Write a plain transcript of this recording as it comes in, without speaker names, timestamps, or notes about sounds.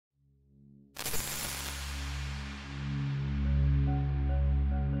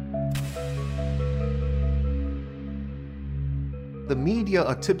the media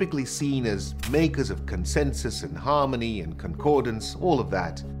are typically seen as makers of consensus and harmony and concordance, all of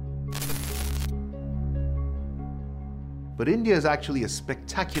that. But India is actually a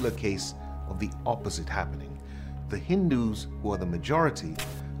spectacular case of the opposite happening. The Hindus, who are the majority,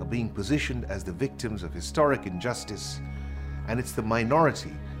 are being positioned as the victims of historic injustice, and it's the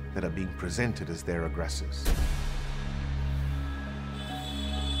minority that are being presented as their aggressors.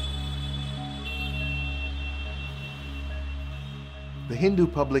 The Hindu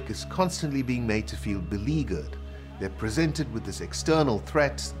public is constantly being made to feel beleaguered. They're presented with this external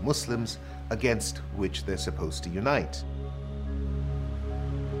threat, Muslims, against which they're supposed to unite.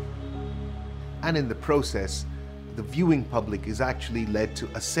 And in the process, the viewing public is actually led to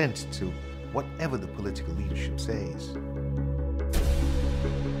assent to whatever the political leadership says.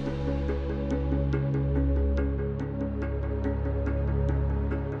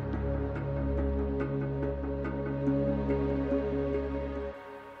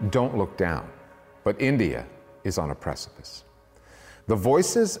 Don't look down, but India is on a precipice. The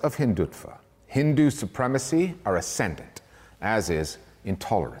voices of Hindutva, Hindu supremacy, are ascendant, as is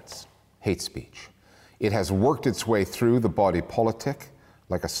intolerance, hate speech. It has worked its way through the body politic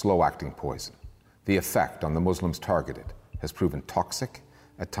like a slow-acting poison. The effect on the Muslims targeted has proven toxic,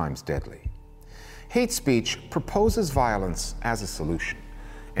 at times deadly. Hate speech proposes violence as a solution,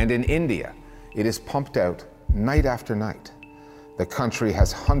 and in India, it is pumped out night after night. The country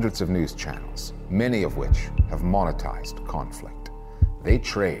has hundreds of news channels, many of which have monetized conflict. They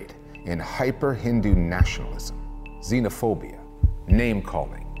trade in hyper-Hindu nationalism, xenophobia,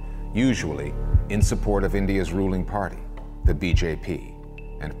 name-calling, usually in support of India's ruling party, the BJP,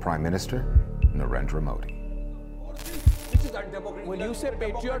 and Prime Minister Narendra Modi. When you say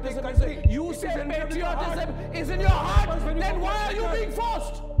patriotism is in your heart, then why are you being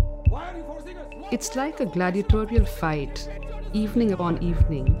forced? Why are you forcing us? It's like a gladiatorial fight, evening upon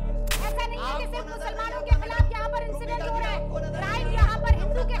evening.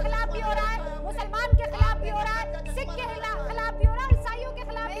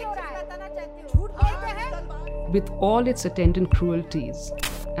 With all its attendant cruelties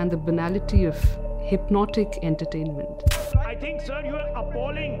and the banality of hypnotic entertainment. I think, sir, you are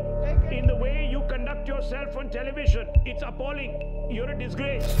appalling in the way you conduct yourself on television. It's appalling. You're a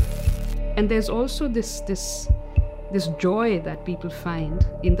disgrace. And there's also this joy that people find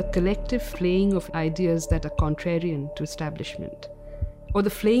in the collective flaying of ideas that are contrarian to establishment, or the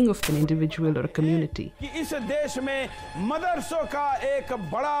flaying of an individual or a community.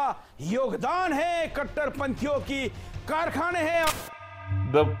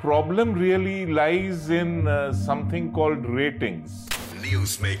 The problem really lies in something called ratings.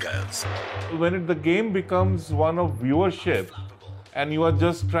 Newsmakers. When the game becomes one of viewership and you are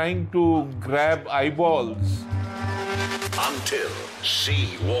just trying to grab eyeballs. Until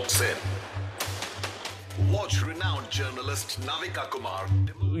she walks in. Watch renowned journalist Navika Kumar.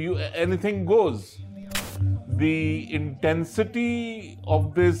 Anything goes. The intensity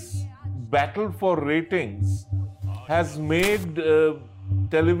of this battle for ratings has made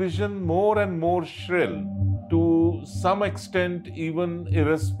television more and more shrill, to some extent even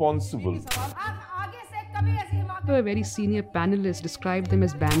irresponsible. A very senior panelist described them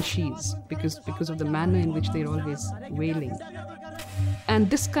as banshees because of the manner in which they're always wailing. And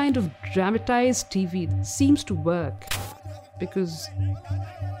this kind of dramatized TV seems to work because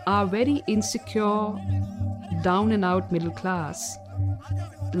our very insecure, down and out middle class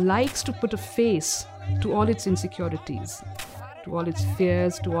likes to put a face to all its insecurities, to all its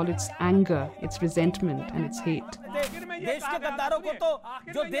fears, to all its anger, its resentment and its hate.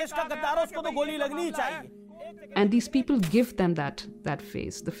 And these people give them that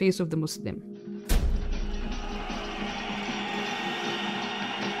face, the face of the Muslim.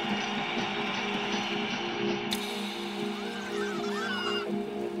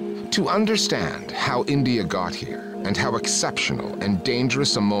 To understand how India got here and how exceptional and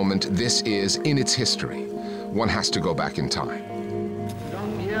dangerous a moment this is in its history, one has to go back in time.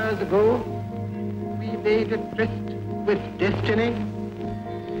 Long years ago, we made a tryst with destiny,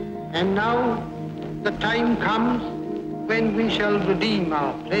 and now the time comes when we shall redeem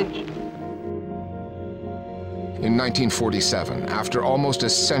our pledge. In 1947, after almost a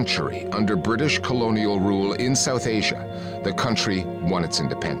century under British colonial rule in South Asia, the country won its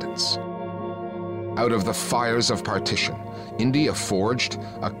independence. Out of the fires of partition, India forged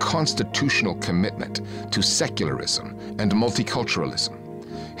a constitutional commitment to secularism and multiculturalism.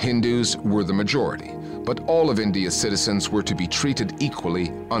 Hindus were the majority, but all of India's citizens were to be treated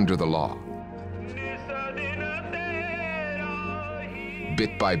equally under the law.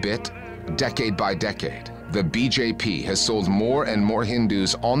 Bit by bit, decade by decade, the BJP has sold more and more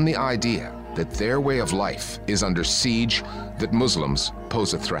Hindus on the idea that their way of life is under siege, that Muslims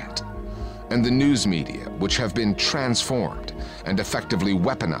pose a threat. And the news media, which have been transformed and effectively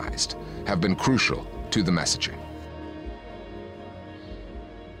weaponized, have been crucial to the messaging.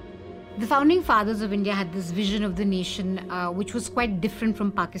 The founding fathers of India had this vision of the nation which was quite different from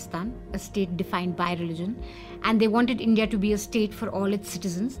Pakistan, a state defined by religion, and they wanted India to be a state for all its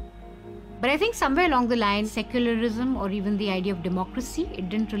citizens. But I think somewhere along the line, secularism or even the idea of democracy, it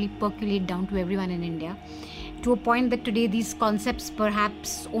didn't really percolate down to everyone in India, to a point that today these concepts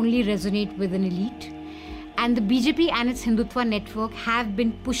perhaps only resonate with an elite. And the BJP and its Hindutva network have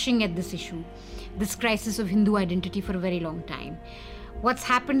been pushing at this issue, this crisis of Hindu identity, for a very long time. What's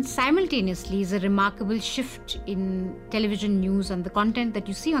happened simultaneously is a remarkable shift in television news and the content that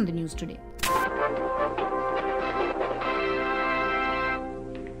you see on the news today.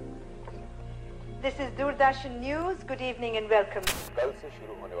 This is Doordarshan News. Good evening and welcome.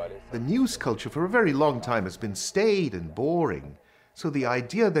 The news culture for a very long time has been staid and boring. So the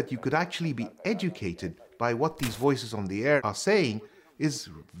idea that you could actually be educated by what these voices on the air are saying is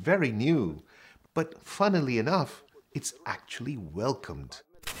very new. But funnily enough, it's actually welcomed.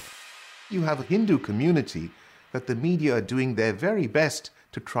 You have a Hindu community that the media are doing their very best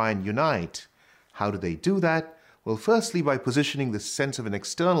to try and unite. How do they do that? Well, firstly, by positioning the sense of an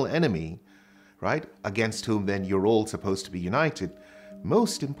external enemy, right, against whom then you're all supposed to be united.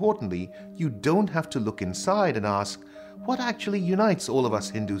 Most importantly, you don't have to look inside and ask, what actually unites all of us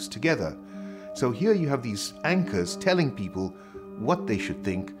Hindus together? So here you have these anchors telling people what they should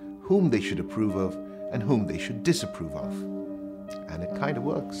think, whom they should approve of, and whom they should disapprove of. And it kind of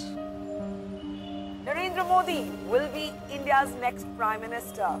works. Narendra Modi will be India's next Prime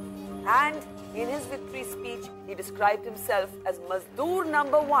Minister. And in his victory speech, he described himself as Mazdoor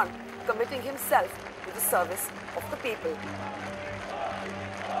number one, committing himself to the service of the people.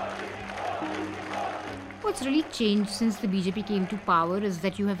 What's really changed since the BJP came to power is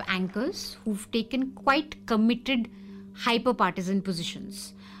that you have anchors who've taken quite committed, hyper-partisan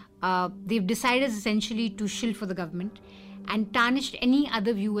positions. They've decided essentially to shill for the government and tarnished any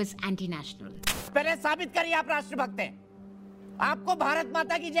other view as anti-national. पहले साबित करिए आप राष्ट्रभक्त हैं। आपको भारत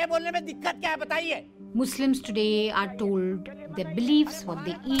माता की जय बोलने में दिक्कत क्या है बताइए? Muslims today are told their beliefs, what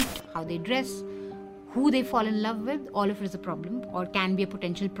they eat, how they dress, who they fall in love with, all of it is a problem or can be a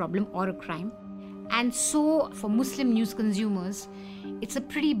potential problem or a crime. And so for Muslim news consumers, it's a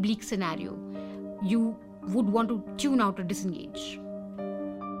pretty bleak scenario. You would want to tune out or disengage.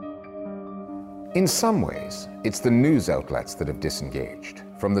 In some ways, it's the news outlets that have disengaged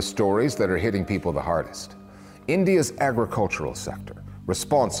from the stories that are hitting people the hardest. India's agricultural sector,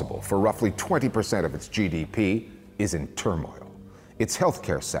 responsible for roughly 20% of its GDP, is in turmoil. Its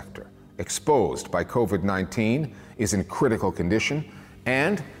healthcare sector, exposed by COVID-19, is in critical condition,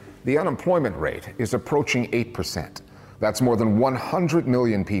 and the unemployment rate is approaching 8%. That's more than 100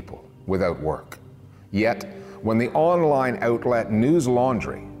 million people without work. Yet, when the online outlet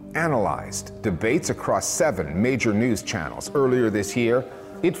Newslaundry analyzed debates across 7 major news channels earlier this year,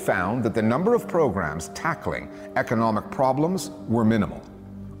 it found that the number of programs tackling economic problems were minimal.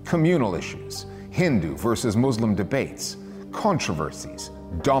 Communal issues, Hindu versus Muslim debates, controversies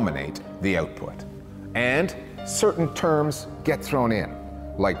dominate the output. And certain terms get thrown in,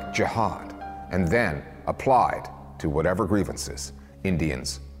 like jihad, and then applied to whatever grievances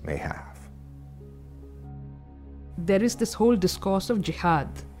Indians may have. There is this whole discourse of jihad,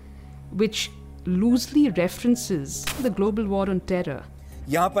 which loosely references the global war on terror.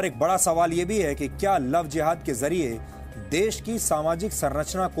 यहाँ पर एक बड़ा सवाल ये भी है कि क्या लव जिहाद के जरिए देश की सामाजिक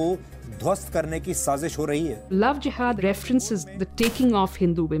संरचना को ध्वस्त करने की साजिश हो रही है? Love jihad references the taking of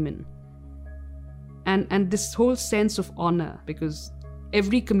Hindu women and this whole sense of honor, because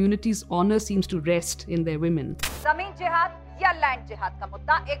every community's honor seems to rest in their women. जमीन जिहाद या लैंड जिहाद का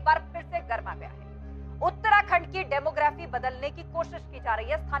मुद्दा एक बार फिर से गर्मा गया है। उत्तराखंड की डेमोग्राफी बदलने की कोशिश की जा रही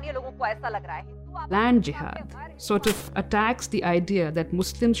है। स्थानीय लोगों को ऐसा लग रहा है Land jihad sort of attacks the idea that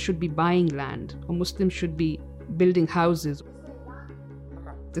Muslims should be buying land or Muslims should be building houses.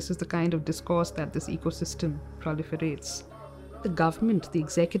 This is the kind of discourse that this ecosystem proliferates. The government, the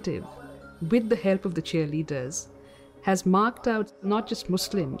executive, with the help of the cheerleaders, has marked out not just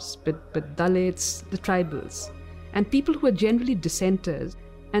Muslims, but Dalits, the tribals, and people who are generally dissenters,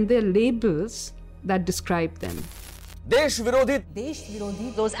 and their labels that describe them. देश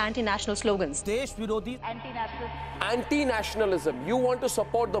विरोधी, those anti-national slogans. देश विरोधी, anti-national, anti-nationalism. You want to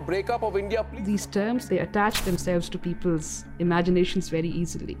support the breakup of India, please? These terms, they attach themselves to people's imaginations very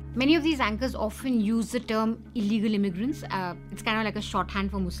easily. Many of these anchors often use the term illegal immigrants. It's kind of like a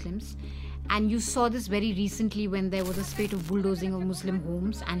shorthand for Muslims. And you saw this very recently when there was a spate of bulldozing of Muslim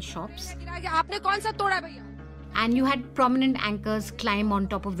homes and shops. And you had prominent anchors climb on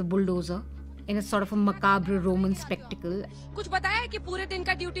top of the bulldozer in a sort of a macabre Roman spectacle.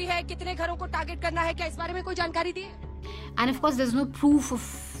 And of course, there's no proof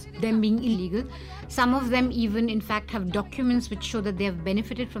of them being illegal. Some of them even, in fact, have documents which show that they have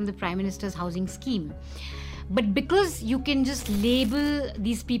benefited from the Prime Minister's housing scheme. But because you can just label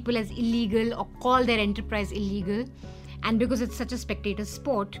these people as illegal or call their enterprise illegal, and because it's such a spectator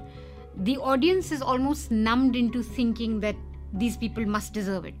sport, the audience is almost numbed into thinking that these people must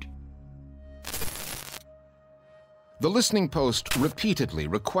deserve it. The Listening Post repeatedly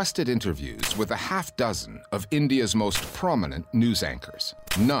requested interviews with a half dozen of India's most prominent news anchors.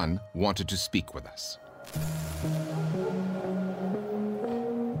 None wanted to speak with us.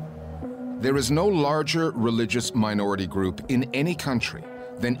 There is no larger religious minority group in any country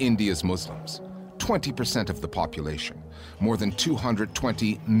than India's Muslims. 20% of the population, more than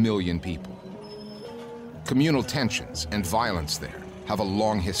 220 million people. Communal tensions and violence there have a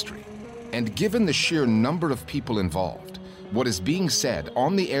long history. And given the sheer number of people involved, what is being said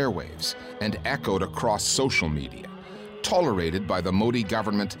on the airwaves and echoed across social media, tolerated by the Modi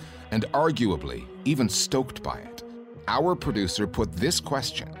government and arguably even stoked by it, our producer put this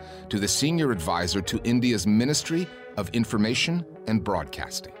question to the senior advisor to India's Ministry of Information and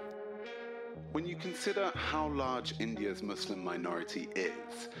Broadcasting. When you consider how large India's Muslim minority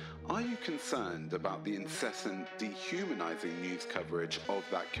is, are you concerned about the incessant dehumanizing news coverage of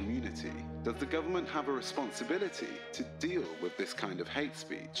that community? Does the government have a responsibility to deal with this kind of hate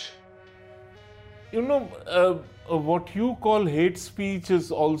speech? You know, what you call hate speech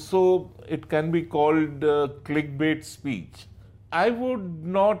is also, it can be called clickbait speech. I would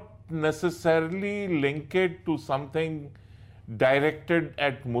not necessarily link it to something directed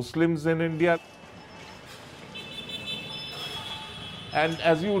at Muslims in India. And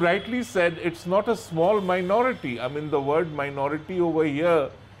as you rightly said, it's not a small minority. I mean, the word minority over here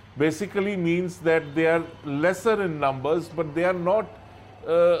basically means that they are lesser in numbers, but they are not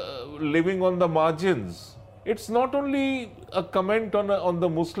living on the margins. It's not only a comment on the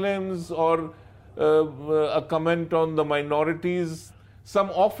Muslims or a comment on the minorities. Some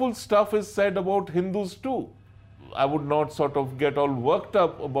awful stuff is said about Hindus too. I would not sort of get all worked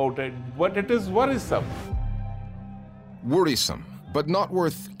up about it, but it is worrisome. Worrisome, but not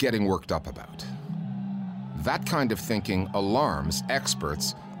worth getting worked up about. That kind of thinking alarms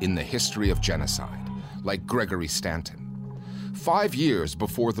experts in the history of genocide, like Gregory Stanton. 5 years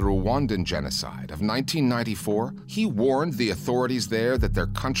before the Rwandan genocide of 1994, he warned the authorities there that their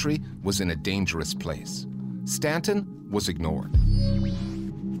country was in a dangerous place. Stanton was ignored.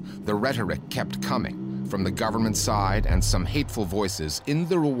 The rhetoric kept coming from the government side and some hateful voices in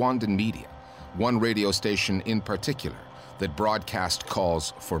the Rwandan media, one radio station in particular that broadcast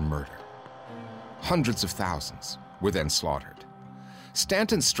calls for murder. Hundreds of thousands were then slaughtered.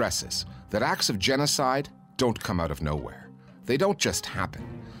 Stanton stresses that acts of genocide don't come out of nowhere. They don't just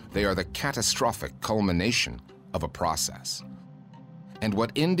happen. They are the catastrophic culmination of a process. And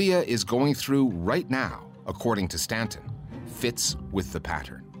what India is going through right now, according to Stanton, fits with the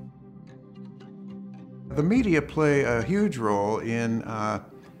pattern. The media play a huge role in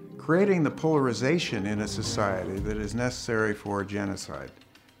creating the polarization in a society that is necessary for genocide.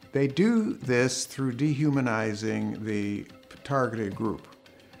 They do this through dehumanizing the targeted group,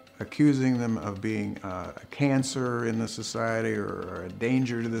 accusing them of being a cancer in the society or a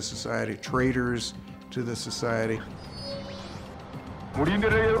danger to the society, traitors to the society.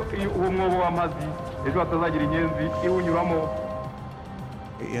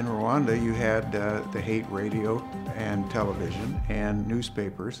 In Rwanda, you had the hate radio and television and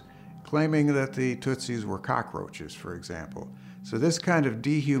newspapers claiming that the Tutsis were cockroaches, for example. So this kind of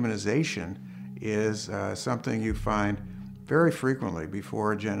dehumanization is something you find very frequently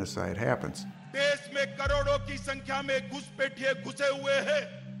before a genocide happens.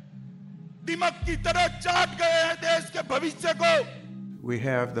 We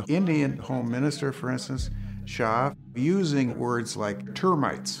have the Indian Home Minister, for instance, Shah, using words like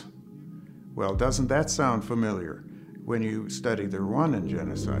termites. Well, doesn't that sound familiar when you study the Rwandan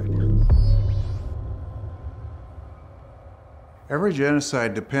genocide? Every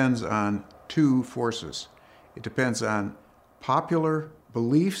genocide depends on two forces. It depends on popular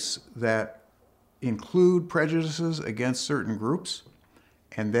beliefs that include prejudices against certain groups,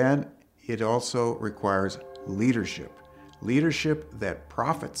 and then it also requires leadership. Leadership that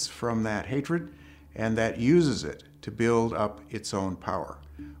profits from that hatred and that uses it to build up its own power.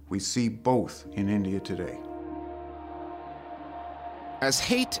 We see both in India today. As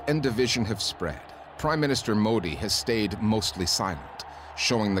hate and division have spread, Prime Minister Modi has stayed mostly silent,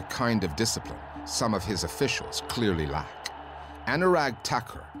 showing the kind of discipline some of his officials clearly lack. Anurag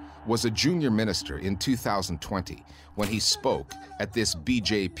Thakur was a junior minister in 2020 when he spoke at this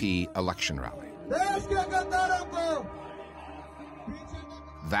BJP election rally.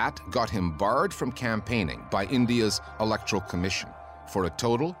 That got him barred from campaigning by India's Electoral Commission for a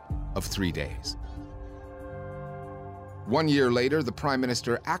total of 3 days. 1 year later, the Prime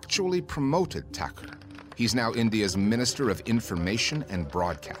Minister actually promoted Thakur. He's now India's Minister of Information and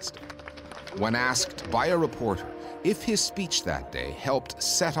Broadcasting. When asked by a reporter if his speech that day helped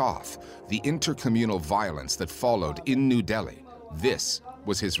set off the intercommunal violence that followed in New Delhi, this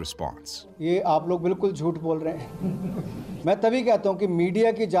was his response. ये आप लोग बिल्कुल झूठ बोल रहे हैं। मैं तभी कहता हूं कि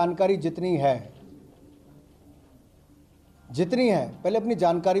मीडिया की जानकारी जितनी है, पहले अपनी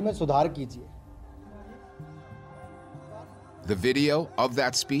जानकारी में सुधार कीजिए। The video of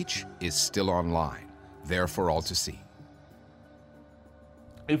that speech is still online, there for all to see.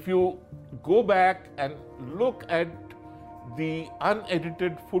 If you go back and look at the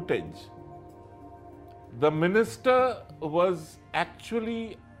unedited footage, the minister was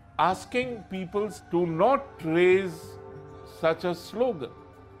actually asking people to not raise such a slogan.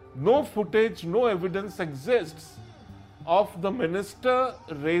 No footage, no evidence exists of the minister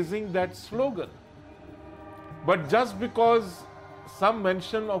raising that slogan. But just because some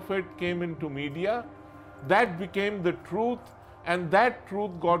mention of it came into media, that became the truth, and that truth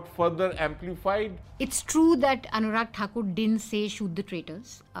got further amplified. It's true that Anurag Thakur didn't say shoot the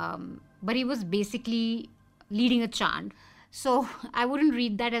traitors, but he was basically leading a chant. So I wouldn't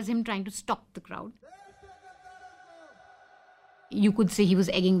read that as him trying to stop the crowd. You could say he was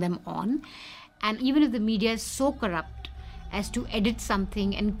egging them on. And even if the media is so corrupt as to edit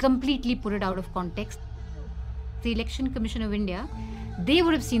something and completely put it out of context, the Election Commission of India, they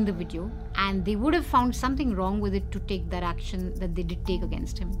would have seen the video and they would have found something wrong with it to take that action that they did take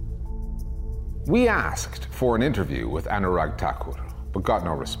against him. We asked for an interview with Anurag Thakur, but got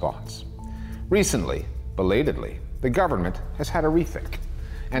no response. Recently, belatedly, the government has had a rethink,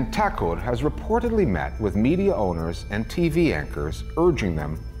 and Thakur has reportedly met with media owners and TV anchors urging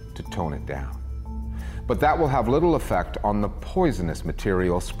them to tone it down. But that will have little effect on the poisonous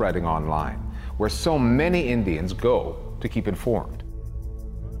material spreading online, where so many Indians go to keep informed.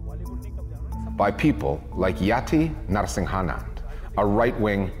 By people like Yati Narsinghanand, a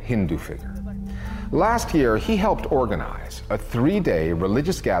right-wing Hindu figure. Last year, he helped organize a 3-day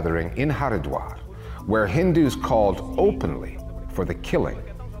religious gathering in Haridwar, where Hindus called openly for the killing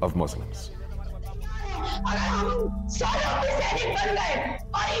of Muslims.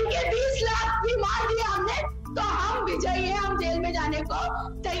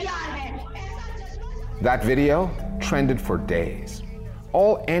 That video trended for days.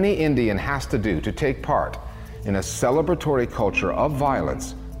 All any Indian has to do to take part in a celebratory culture of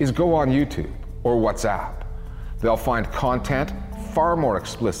violence is go on YouTube or WhatsApp. They'll find content far more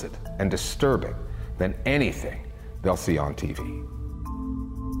explicit and disturbing than anything they'll see on TV.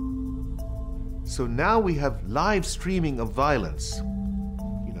 So now we have live streaming of violence.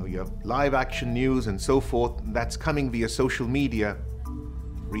 You have live action news and so forth, and that's coming via social media.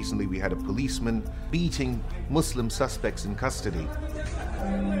 Recently we had a policeman beating Muslim suspects in custody.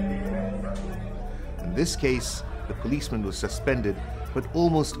 In this case, the policeman was suspended, but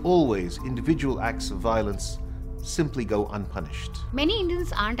almost always individual acts of violence simply go unpunished. Many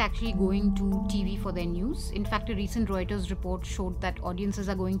Indians aren't actually going to TV for their news. In fact, a recent Reuters report showed that audiences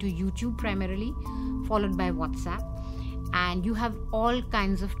are going to YouTube primarily, followed by WhatsApp. And you have all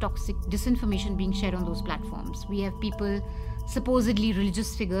kinds of toxic disinformation being shared on those platforms. We have people, supposedly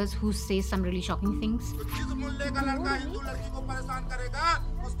religious figures, who say some really shocking things.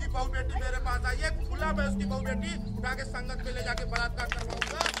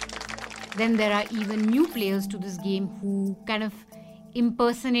 Then there are even new players to this game who kind of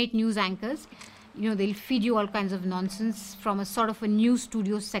impersonate news anchors. They'll feed you all kinds of nonsense from a sort of a news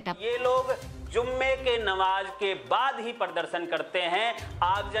studio setup. ये लोग जुम्मे के नमाज के बाद ही प्रदर्शन करते हैं,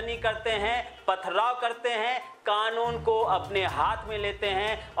 आगजनी करते हैं, पथराव करते हैं, कानून को अपने हाथ में लेते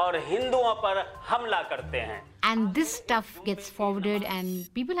हैं और हिंदुओं पर हमला करते हैं. And this stuff gets forwarded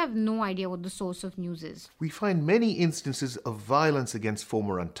and people have no idea what the source of news is. We find many instances of violence against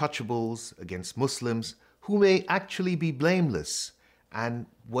former untouchables, against Muslims, who may actually be blameless. And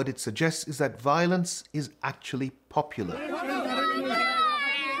what it suggests is that violence is actually popular.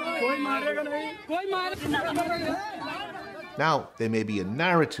 Now, there may be a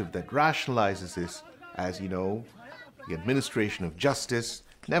narrative that rationalizes this as, the administration of justice,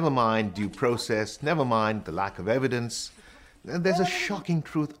 never mind due process, never mind the lack of evidence. And there's a shocking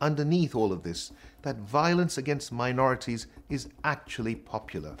truth underneath all of this, that violence against minorities is actually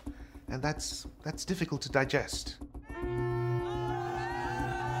popular. And that's difficult to digest.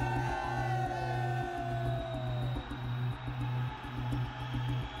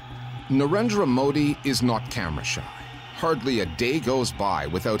 Narendra Modi is not camera shy. Hardly a day goes by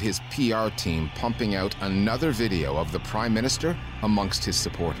without his PR team pumping out another video of the Prime Minister amongst his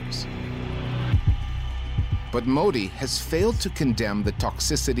supporters. But Modi has failed to condemn the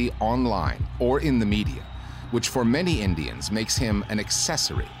toxicity online or in the media, which for many Indians makes him an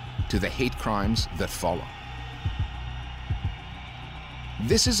accessory to the hate crimes that follow.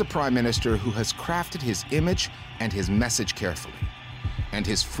 This is a Prime Minister who has crafted his image and his message carefully, and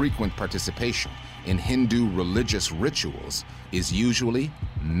his frequent participation in Hindu religious rituals is usually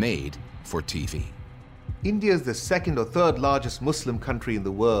made for TV. India is the second or third largest Muslim country in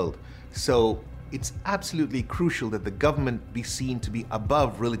the world, so it's absolutely crucial that the government be seen to be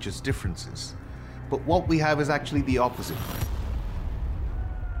above religious differences. But what we have is actually the opposite.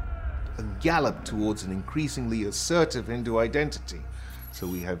 A gallop towards an increasingly assertive Hindu identity. So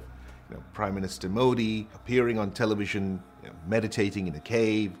we have Prime Minister Modi appearing on television, meditating in a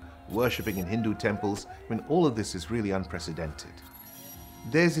cave, worshipping in Hindu temples. I mean, all of this is really unprecedented.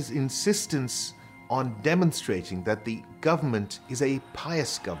 There's this insistence on demonstrating that the government is a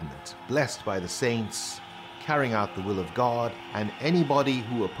pious government, blessed by the saints, carrying out the will of God, and anybody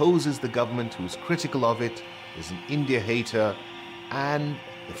who opposes the government, who's critical of it, is an India hater. And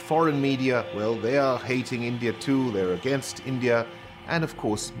the foreign media, well, they are hating India too, they're against India. And of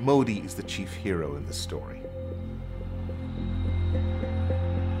course, Modi is the chief hero in the story.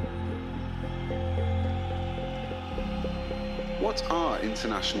 What are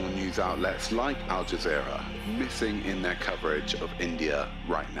international news outlets like Al Jazeera missing in their coverage of India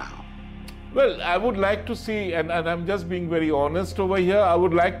right now? Well, I would like to see, and I'm just being very honest over here, I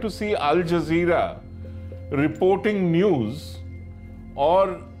would like to see Al Jazeera reporting news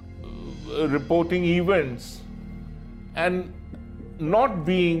or reporting events and not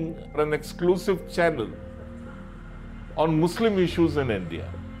being an exclusive channel on Muslim issues in India.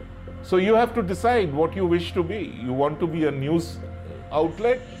 So you have to decide what you wish to be. You want to be a news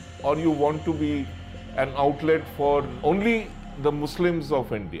outlet, or you want to be an outlet for only the Muslims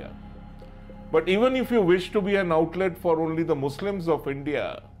of India. But even if you wish to be an outlet for only the Muslims of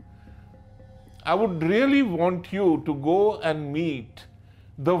India, I would really want you to go and meet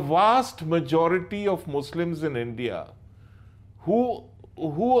the vast majority of Muslims in India who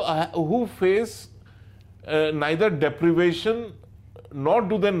face neither deprivation nor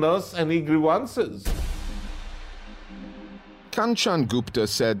do they nurse any grievances. Kanchan Gupta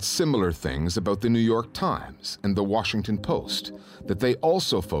said similar things about the New York Times and the Washington Post, that they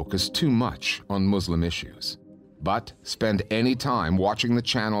also focus too much on Muslim issues. But spend any time watching the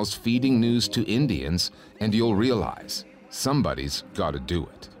channels feeding news to Indians and you'll realize somebody's got to do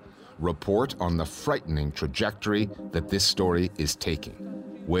it. Report on the frightening trajectory that this story is taking,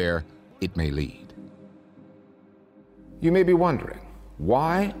 where it may lead. You may be wondering,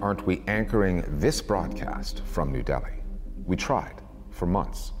 why aren't we anchoring this broadcast from New Delhi? We tried for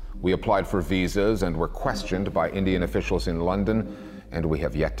months. We applied for visas and were questioned by Indian officials in London, and we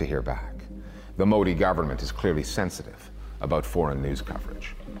have yet to hear back. The Modi government is clearly sensitive about foreign news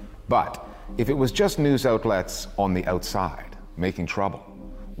coverage. But if it was just news outlets on the outside making trouble,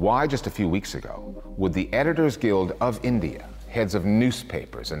 why just a few weeks ago would the Editors Guild of India, heads of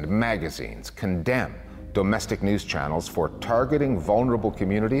newspapers and magazines, condemn domestic news channels for targeting vulnerable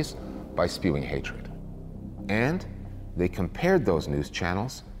communities by spewing hatred? And they compared those news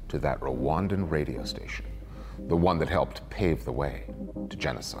channels to that Rwandan radio station, the one that helped pave the way to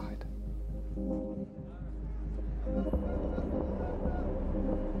genocide.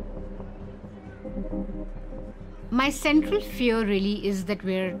 My central fear really is that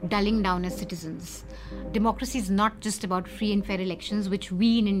we're dulling down as citizens. Democracy is not just about free and fair elections, which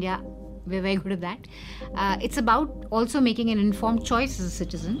we in India, we're very good at that. It's about also making an informed choice as a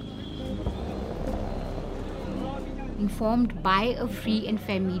citizen, informed by a free and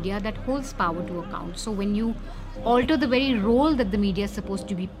fair media that holds power to account. So when you alter the very role that the media is supposed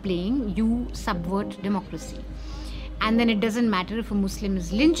to be playing, you subvert democracy. And then it doesn't matter if a Muslim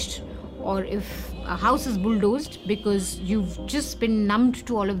is lynched or if a house is bulldozed, because you've just been numbed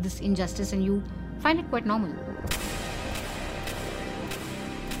to all of this injustice and you find it quite normal.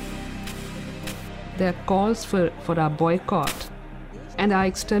 There are calls for our boycott and our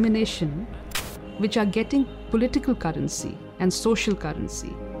extermination, which are getting political currency and social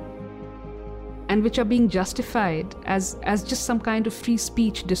currency, and which are being justified as just some kind of free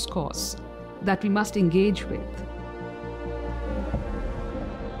speech discourse that we must engage with.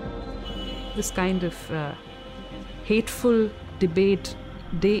 this kind of hateful debate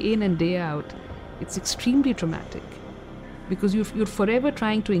day in and day out, it's extremely traumatic, because you're forever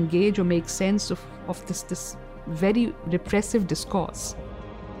trying to engage or make sense of this very repressive discourse.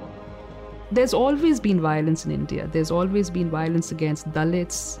 There's always been violence in India. There's always been violence against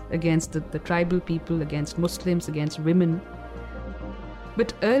Dalits, against the tribal people, against Muslims, against women.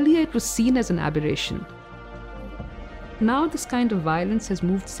 But earlier it was seen as an aberration. Now this kind of violence has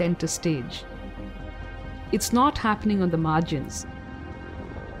moved center stage. It's not happening on the margins.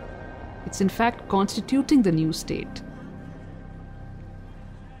 It's in fact constituting the new state.